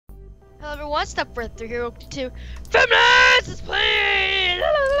Hello everyone, step right through here to Feminist is playing!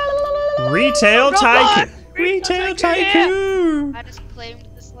 Retail Roblox! Tycoon! Retail Tycoon! I just claimed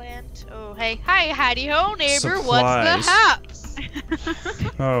this land. Oh, hey. Hi, howdy ho, neighbor. Supplies. What's the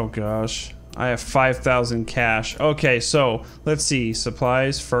haps? Oh gosh. I have 5,000 cash. Okay, so let's see.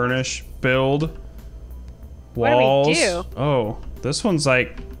 Supplies, furnish, build, walls. What do we do? Oh, this one's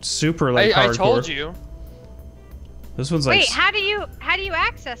like super like hardcore. I told you. This one's like Wait, how do you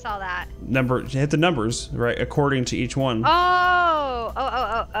access all that? hit the numbers, right, according to each one. Oh,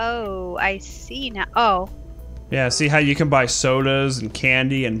 I see now. Oh. Yeah, see how you can buy sodas and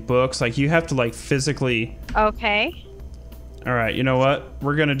candy and books? Like you have to like physically. Okay. All right, you know what?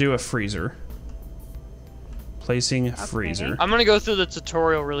 We're gonna do a freezer. Placing freezer. I'm gonna go through the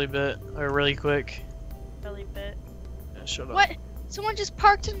tutorial really quick. Really bit. Yeah, shut up. What? Someone just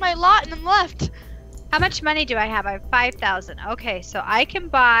parked in my lot and then left. How much money do I have? I have 5,000. Okay, so I can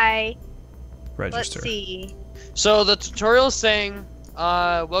buy. Register. Let's see. So the tutorial is saying,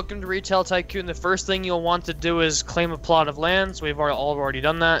 welcome to Retail Tycoon. The first thing you'll want to do is claim a plot of land. So we've already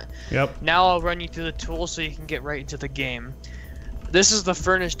done that. Yep. Now I'll run you through the tools so you can get right into the game. This is the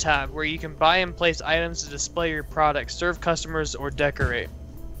Furnish tab, where you can buy and place items to display your products, serve customers, or decorate.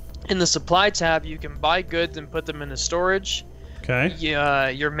 In the Supply tab, you can buy goods and put them into storage. Okay.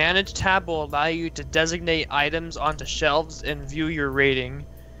 Your Manage tab will allow you to designate items onto shelves and view your rating.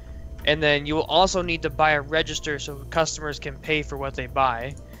 And then you will also need to buy a register so customers can pay for what they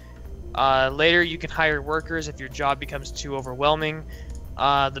buy. Later, you can hire workers if your job becomes too overwhelming.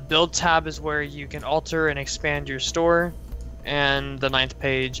 The Build tab is where you can alter and expand your store. And the 9th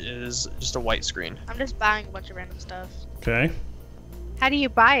page is just a white screen. I'm just buying a bunch of random stuff. Okay. How do you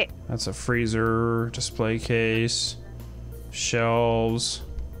buy it? That's a freezer, display case, shelves,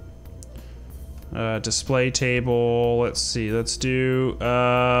 display table. Let's see. Let's do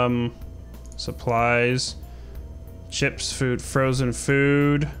supplies, chips, food, frozen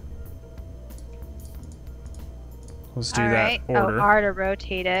food. Let's do that order. Oh, R to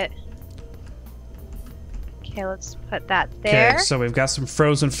rotate it. Okay, let's put that there. Okay, so we've got some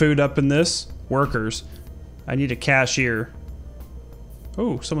frozen food up in this. Workers. I need a cashier.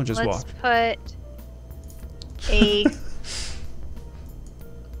 Oh, someone just Let's walked. put a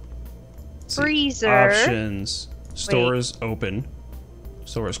freezer. Options. Store is open.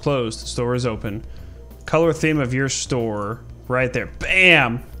 Store is closed. Store is open. Color theme of your store. Right there.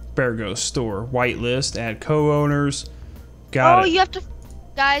 Bam! Bereghost store. Whitelist. Add co-owners. Got it. You have to...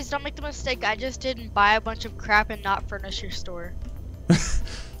 Guys, don't make the mistake. I just didn't buy a bunch of crap and not furnish your store.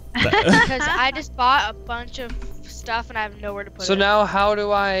 Because I just bought a bunch of stuff and I have nowhere to put it. So now how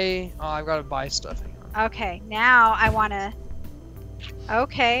do I... Oh, I've got to buy stuff. Hang on. Okay, now I want to...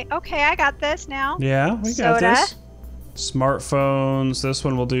 Okay, I got this now. Yeah, we got this. Smartphones. This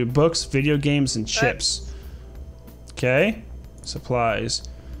one will do books, video games, and chips. Okay. Supplies.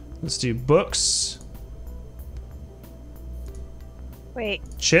 Let's do books. Wait.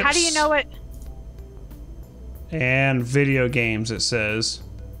 Chips. How do you know what... And video games, it says.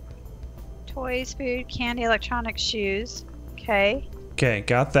 Toys, food, candy, electronics, shoes. Okay. Okay,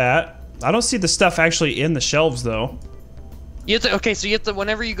 got that. I don't see the stuff actually in the shelves, though. You have to... Okay, so you have to...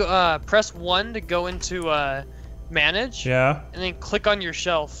 Whenever you go... press 1 to go into... Manage. Yeah. And then click on your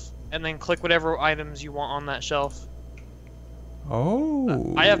shelf. And then click whatever items you want on that shelf.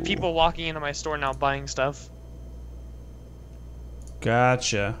 Oh. I have people walking into my store now buying stuff.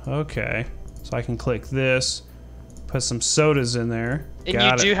 Gotcha. Okay. So I can click this, put some sodas in there. And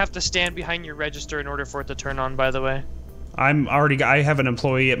you do have to stand behind your register in order for it to turn on, by the way. I have an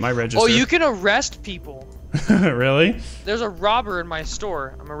employee at my register. Oh, you can arrest people. Really? There's a robber in my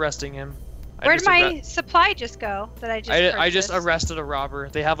store. I'm arresting him. Where'd my supply just go that I just I just arrested a robber.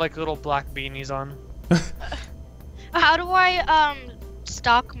 They have like little black beanies on. How do I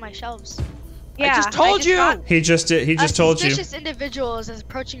stock my shelves? Yeah, I just told you! He just did. He just told you. A suspicious individual is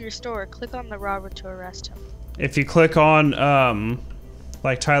approaching your store. Click on the robber to arrest him. If you click on,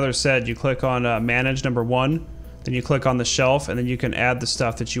 like Tyler said, you click on manage number 1, then you click on the shelf, and then you can add the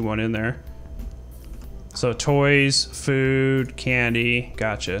stuff that you want in there. So toys, food, candy.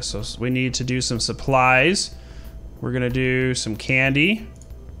 Gotcha. So we need to do some supplies. We're gonna do some candy.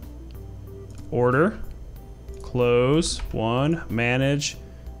 Order. Close. 1. Manage.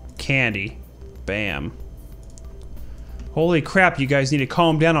 Candy. Bam. Holy crap, you guys need to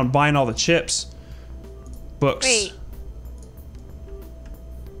calm down on buying all the chips. Books. Wait.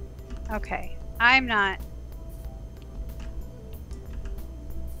 Okay. I'm not...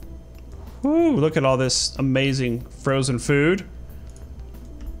 Woo, look at all this amazing frozen food.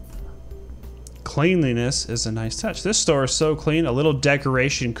 Cleanliness is a nice touch. This store is so clean. A little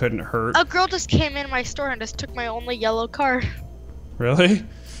decoration couldn't hurt. A girl just came in my store and just took my only yellow card. Really?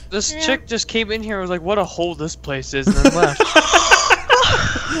 This chick just came in here and was like, what a hole this place is, and then left.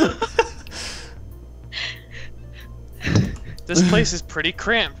 This place is pretty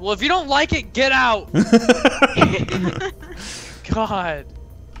cramped. Well, if you don't like it, get out! God.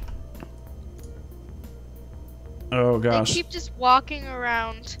 Oh gosh. They keep just walking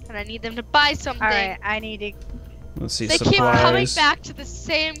around, and I need them to buy something. Alright, I need to... Let's see, They supplies. keep coming back to the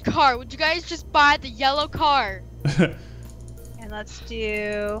same car. Would you guys just buy the yellow car? And let's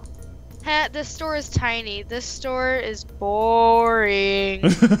do... This store is tiny. This store is boring.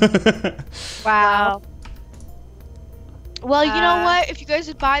 Wow. Well, you know what? If you guys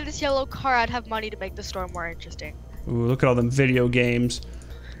would buy this yellow car, I'd have money to make the store more interesting. Ooh, look at all them video games.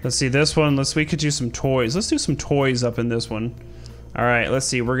 Let's see this one. We could do some toys. Let's do some toys up in this one. All right, let's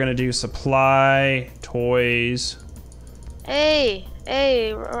see. We're gonna do supply, toys. Hey,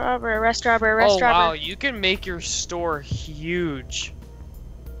 Robert, rest robber. Oh wow, you can make your store huge.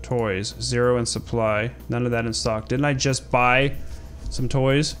 Toys, 0 in supply. None of that in stock. Didn't I just buy some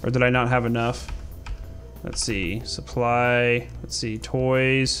toys, or did I not have enough? Let's see, supply. Let's see,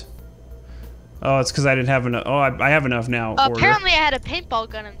 toys. Oh, it's because I didn't have enough. Oh, I have enough now. Apparently, I had a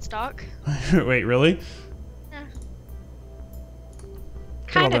paintball gun in stock. Wait, really? Yeah.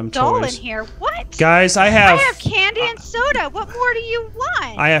 Kind of dull in here. What? Guys, I have candy and soda. What more do you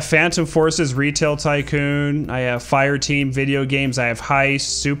want? I have Phantom Forces, Retail Tycoon. I have Fire Team video games. I have Heist,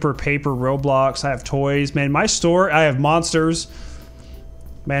 Super Paper, Roblox. I have toys. Man, my store. I have monsters.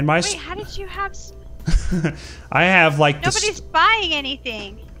 Man, my. Wait, how did you have? I have like. Nobody's buying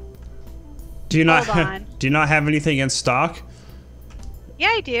anything. Do you not? Hold on. Do you not have anything in stock? Yeah,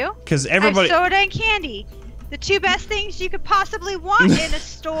 I do. Because everybody. I have soda and candy. The two best things you could possibly want in a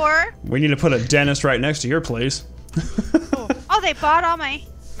store. We need to put a dentist right next to your place. Oh, they bought all my.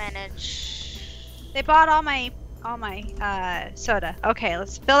 Manage. They bought all my soda. Okay,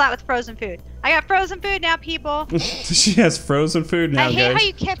 let's fill that with frozen food. I got frozen food now, people. She has frozen food now, I hate guys. how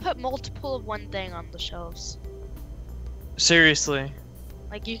you can't put multiple of one thing on the shelves. Seriously.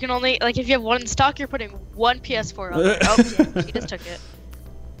 Like you can only if you have one in stock, you're putting one PS4 on there. Oh, yeah, she just took it.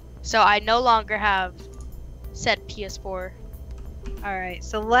 So I no longer have said PS4. All right,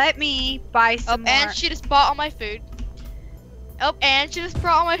 so let me buy some more. And she just bought all my food. Oh, and she just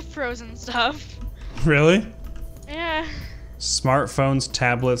brought all my frozen stuff. Really? Yeah. Smartphones,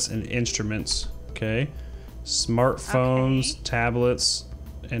 tablets, and instruments. Okay. Smartphones, tablets,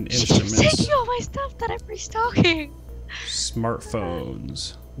 and instruments. She's taking all my stuff that I'm restocking.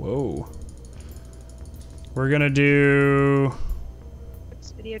 Smartphones. Whoa. We're gonna do.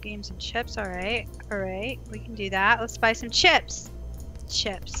 It's video games and chips. All right, we can do that. Let's buy some chips.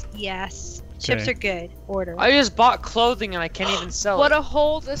 Chips, yes. Chips are good. Order. I just bought clothing and I can't even sell What it. a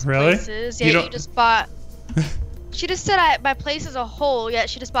hole this Really? place is. You Yeah, don't- you just bought. She just said my place is a hole, yet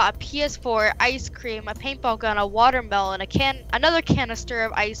she just bought a PS4, ice cream, a paintball gun, a watermelon, another canister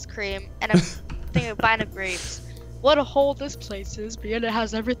of ice cream, and a thing of vine of grapes. What a hole this place is, but yet it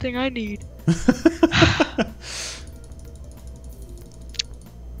has everything I need.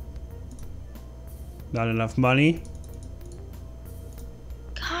 Not enough money.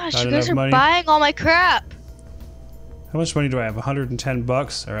 Gosh, Not you guys enough are money. buying all my crap. How much money do I have? 110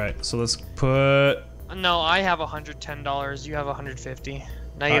 bucks. All right, so let's put. No, I have $110. You have 150.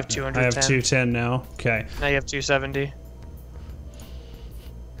 Now you have 210. I have 210 now. Okay. Now you have 270.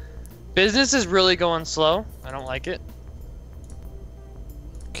 Business is really going slow. I don't like it.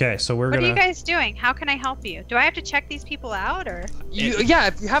 Okay, so we're What gonna. are you guys doing? How can I help you? Do I have to check these people out, or? Yeah,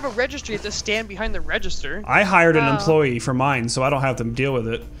 if you have a registry, you have to stand behind the register. I hired an Oh. employee for mine, so I don't have to deal with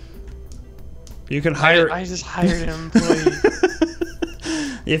it. You can hire. I just hired an employee.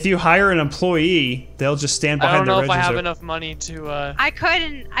 If you hire an employee, they'll just stand I behind don't the know register. if I have enough money to. I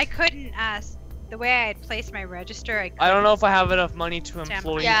couldn't. The way I had placed my register, I don't know if I have enough money to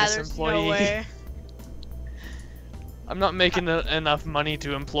employ Yeah, this there's employee. no way. I'm not making enough money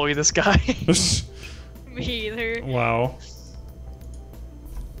to employ this guy. Me either. Wow.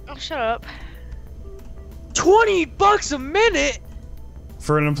 Oh, shut up. $20 a minute?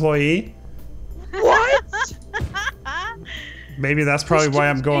 For an employee? What? Maybe that's probably why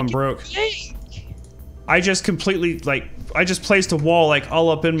I'm going Make it broke. fake. I just completely, I just placed a wall, all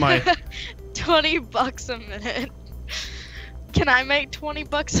up in my... $20 a minute. Can I make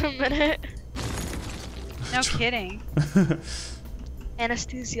 $20 a minute? No kidding.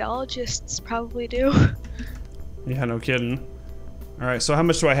 Anesthesiologists probably do. Yeah, no kidding. Alright, so how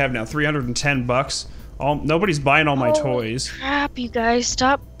much do I have now? 310 bucks? Nobody's buying all my Holy toys. Crap, you guys,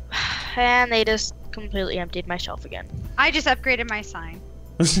 stop. And they just completely emptied my shelf again. I just upgraded my sign.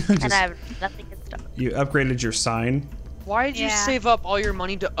 And I have nothing in stock. You upgraded your sign? Why did you Yeah. save up all your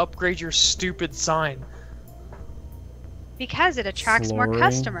money to upgrade your stupid sign? Because it attracts more Flooring,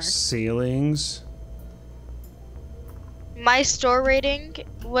 customers. Ceilings. My store rating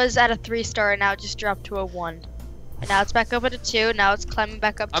was at a 3-star and now it just dropped to a 1. And now it's back up at a 2, now it's climbing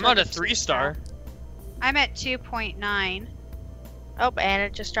back up to I'm at a 2 3-star. I'm at 2.9. Oh, and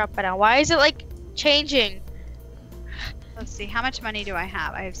it just dropped back down. Why is it like changing? Let's see, how much money do I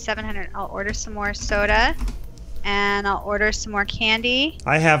have? I have 700. I'll order some more soda. And I'll order some more candy.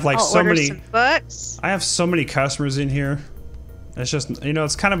 I have like I'll so order many. some books. I have so many customers in here. It's just, you know,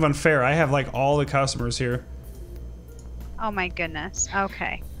 it's kind of unfair. I have like all the customers here. Oh my goodness.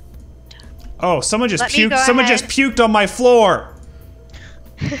 Okay. Oh, someone just Let me puked. go Someone ahead. just puked on my floor.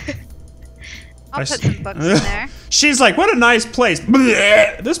 I'll I put s- some books in there. She's like, what a nice place.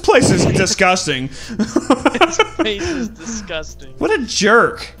 Blech. This place is disgusting. Face is disgusting. What a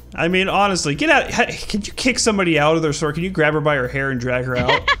jerk. I mean, honestly, get out. Hey, can you kick somebody out of their store? Can you grab her by her hair and drag her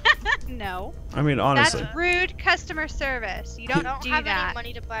out? No. I mean, honestly. That's rude customer service. You I don't don't do have that. any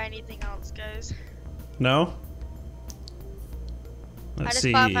money to buy anything else, guys. No? I Let's just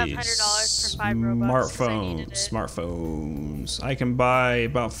see. bought $500 for 5 Robux 'cause I needed it. Smartphones. I can buy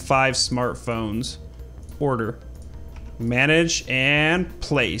about 5 smartphones. Order. Manage and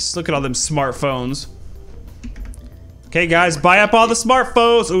place. Look at all them smartphones. Okay, guys, buy up all the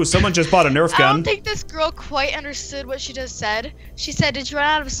smartphones. Ooh, someone just bought a Nerf I gun. don't think this girl quite understood what she just said. She said, did you run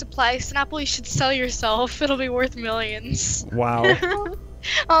out of supply? Snapple, you should sell yourself. It'll be worth millions. Wow. I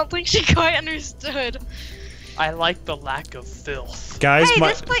don't think she quite understood. I like the lack of filth. Guys, Hey,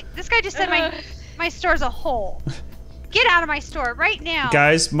 my this guy just said my store's a hole. Get out of my store right now.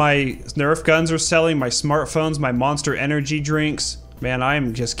 guys, my Nerf guns are selling, my smartphones, my Monster Energy drinks. Man, I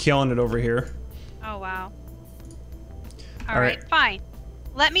am just killing it over here. Oh wow. All All right. right, fine.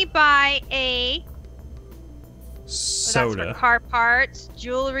 Let me buy a That's Soda. for car parts,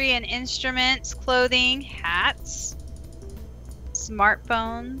 jewelry and instruments, clothing, hats,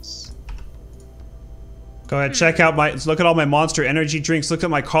 smartphones. Go ahead, check out my. Look at all my Monster Energy drinks. Look at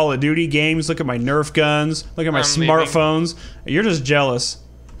my Call of Duty games. Look at my Nerf guns. Look at my I'm smartphones. You're just jealous,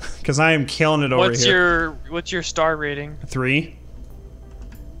 because I am killing it over here. What's your star rating? 3.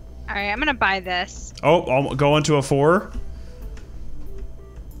 All right, I'm gonna buy this. Oh, I'll go into a 4.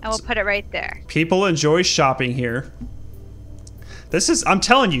 I will put it right there. People enjoy shopping here. This is. I'm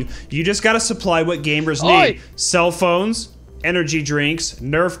telling you, you just gotta supply what gamers need: Oi! cell phones, energy drinks,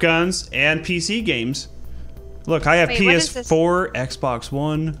 Nerf guns, and PC games. Look, I have Wait, what is this? PS4, Xbox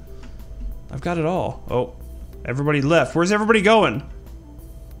One. I've got it all. Oh, everybody left. Where's everybody going?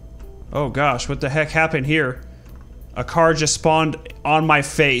 Oh gosh, what the heck happened here? A car just spawned on my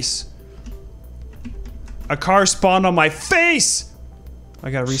face. A car spawned on my face! I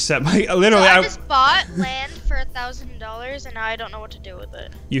gotta reset my. Literally, So I I just bought land for $1,000 and now I don't know what to do with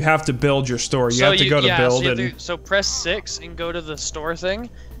it. you have to build your store. You have to go to build and. So press 6 and go to the store thing,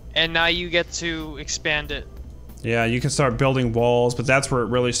 and now you get to expand it. Yeah, you can start building walls, but that's where it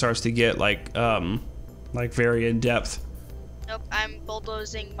really starts to get like very in depth. Nope, I'm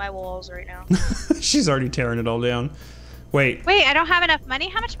bulldozing my walls right now. She's already tearing it all down. Wait, Wait, I don't have enough money.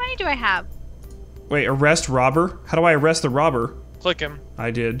 How much money do I have? wait, arrest robber? How do I arrest the robber? Click him.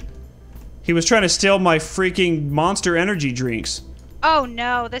 I did. He was trying to steal my freaking Monster Energy drinks. Oh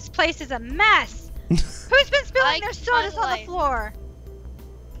no, this place is a mess. Who's been spilling their sodas on the life. floor?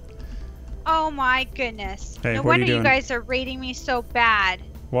 Oh my goodness. Hey, No what are you wonder you doing? guys are rating me so bad.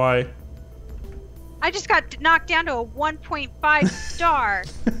 Why? I just got knocked down to a 1.5 star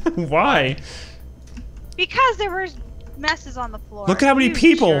Why? because there were messes on the floor. Look at how many You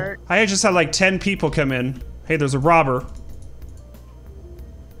people. jerk. I just had like 10 people come in. Hey, there's a robber.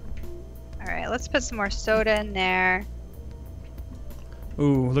 All right, let's put some more soda in there.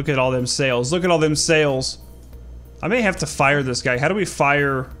 Ooh, look at all them sales. Look at all them sales. I may have to fire this guy. How do we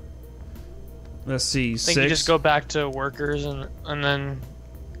fire? Let's see. I think 6, you just go back to workers and then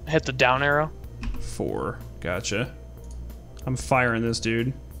hit the down arrow. 4. Gotcha. I'm firing this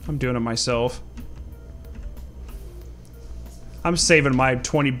dude. I'm doing it myself. I'm saving my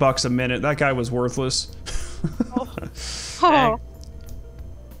 20 bucks a minute. That guy was worthless. Oh,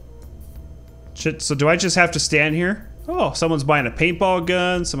 Shit, so do I just have to stand here? Oh, someone's buying a paintball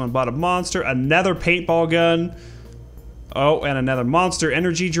gun. Someone bought a monster. Another paintball gun. Oh, and another Monster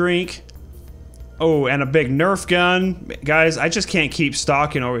Energy drink. Oh, and a big Nerf gun. Guys, I just can't keep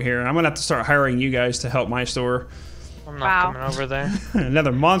stocking over here. I'm gonna have to start hiring you guys to help my store. I'm not Wow. coming over there.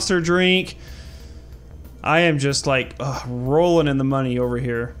 Another monster drink. I am just like rolling in the money over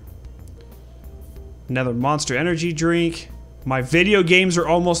here. Another Monster Energy drink. My video games are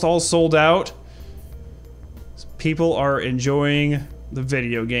almost all sold out. People are enjoying the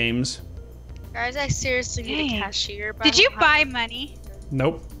video games. Guys, I seriously need Dang. a cashier. But Did I you don't buy have- money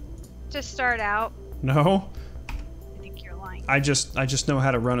Nope. to start out? No. I think you're lying. I just know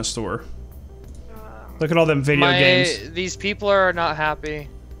how to run a store. Look at all them video games. These people are not happy.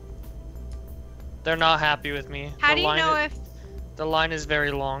 They're not happy with me. How do you know The line is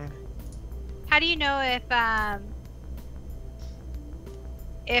very long. How do you know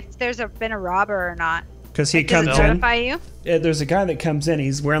if there's been a robber or not? Because he Like, does comes it in. notify you? Yeah, there's a guy that comes in.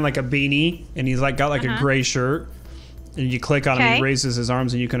 He's wearing like a beanie, and he's like got like a gray shirt. And you click on him, he Okay. raises his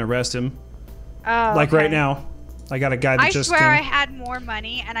arms, and you can arrest him. Oh, Like right okay. now, I got a guy that I just swear came. I had more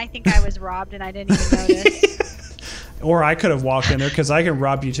money, and I think I was robbed, and I didn't even notice. Or I could have walked in there because I can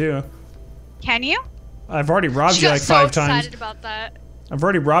rob you too. Can you? I've already robbed She you got like so 5 excited times. about that. I've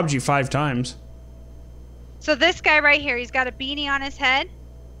already robbed you 5 times. So this guy right here, he's got a beanie on his head.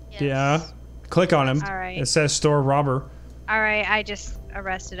 Yes. Yeah. Click on him. All right. It says store robber. All right, I just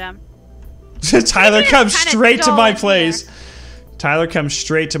arrested him. Tyler Maybe comes it's kinda straight to dull my in place. Tyler comes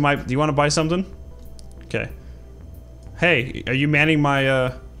straight to my. Do you want to buy something? Okay. Hey, are you manning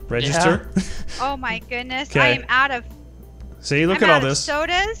my register? Oh my goodness, Okay. I am out of. See, look I'm at all out of this.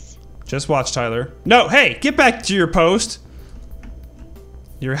 sodas. Just watch, Tyler. No, hey, get back to your post.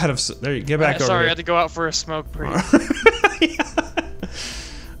 You're out of. There, get back over Sorry, I here. had to go out for a smoke break.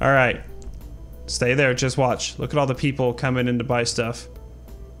 All right, stay there. Just watch. Look at all the people coming in to buy stuff.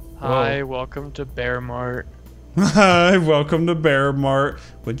 Hi, welcome to Bear Mart. Hi, welcome to Bear Mart.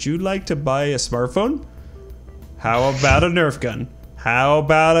 Would you like to buy a smartphone? How about a Nerf gun? How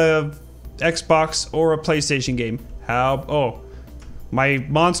about a Xbox or a PlayStation game? How? Oh, my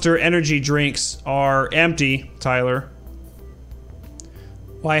Monster Energy drinks are empty, Tyler.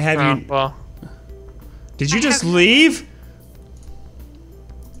 Why have you? Well, Did you I just have- leave?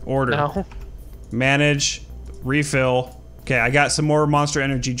 Order. no. Manage. Refill. Okay, I got some more Monster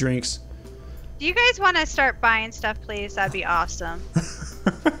Energy drinks. Do you guys want to start buying stuff, please? That'd be awesome.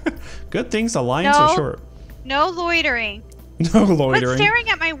 Good things the lines No. are short. No loitering. No Quit loitering. staring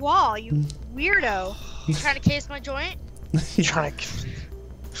at my wall, you weirdo. You trying to case my joint? Trying to.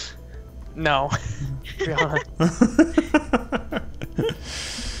 No. Be honest.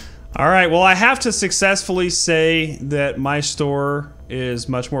 All right, well, I have to successfully say that my store is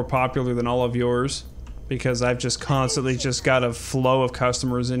much more popular than all of yours because I've just constantly just got a flow of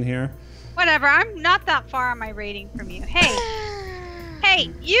customers in here. Whatever, I'm not that far on my rating from you. Hey,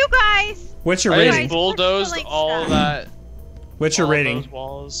 hey, you guys! What's your I rating? just bulldozed Filling all stuff. that. What's your all rating? Those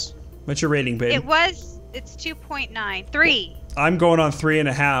walls. What's your rating, babe? It's 2.9. 3. I'm going on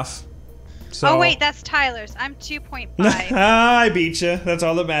 3.5. So. Oh wait, that's Tyler's. I'm 2.5. I beat you. That's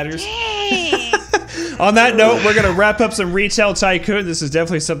all that matters. Dang. On that note, we're gonna wrap up some Retail Tycoon. This is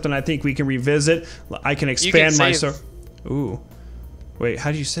definitely something I think we can revisit. I can expand my save. store. Ooh, wait,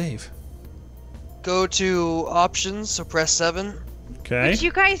 how do you save? Go to options, so press 7. Okay. Would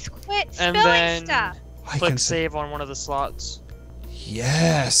you guys quit And spilling then stuff? I click can save on one of the slots.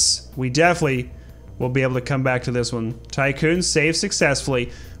 Yes, we definitely will be able to come back to this one. Tycoon saved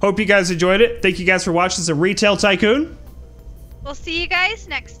successfully. Hope you guys enjoyed it. Thank you guys for watching some Retail Tycoon. We'll see you guys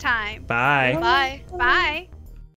next time. Bye. Bye. Bye.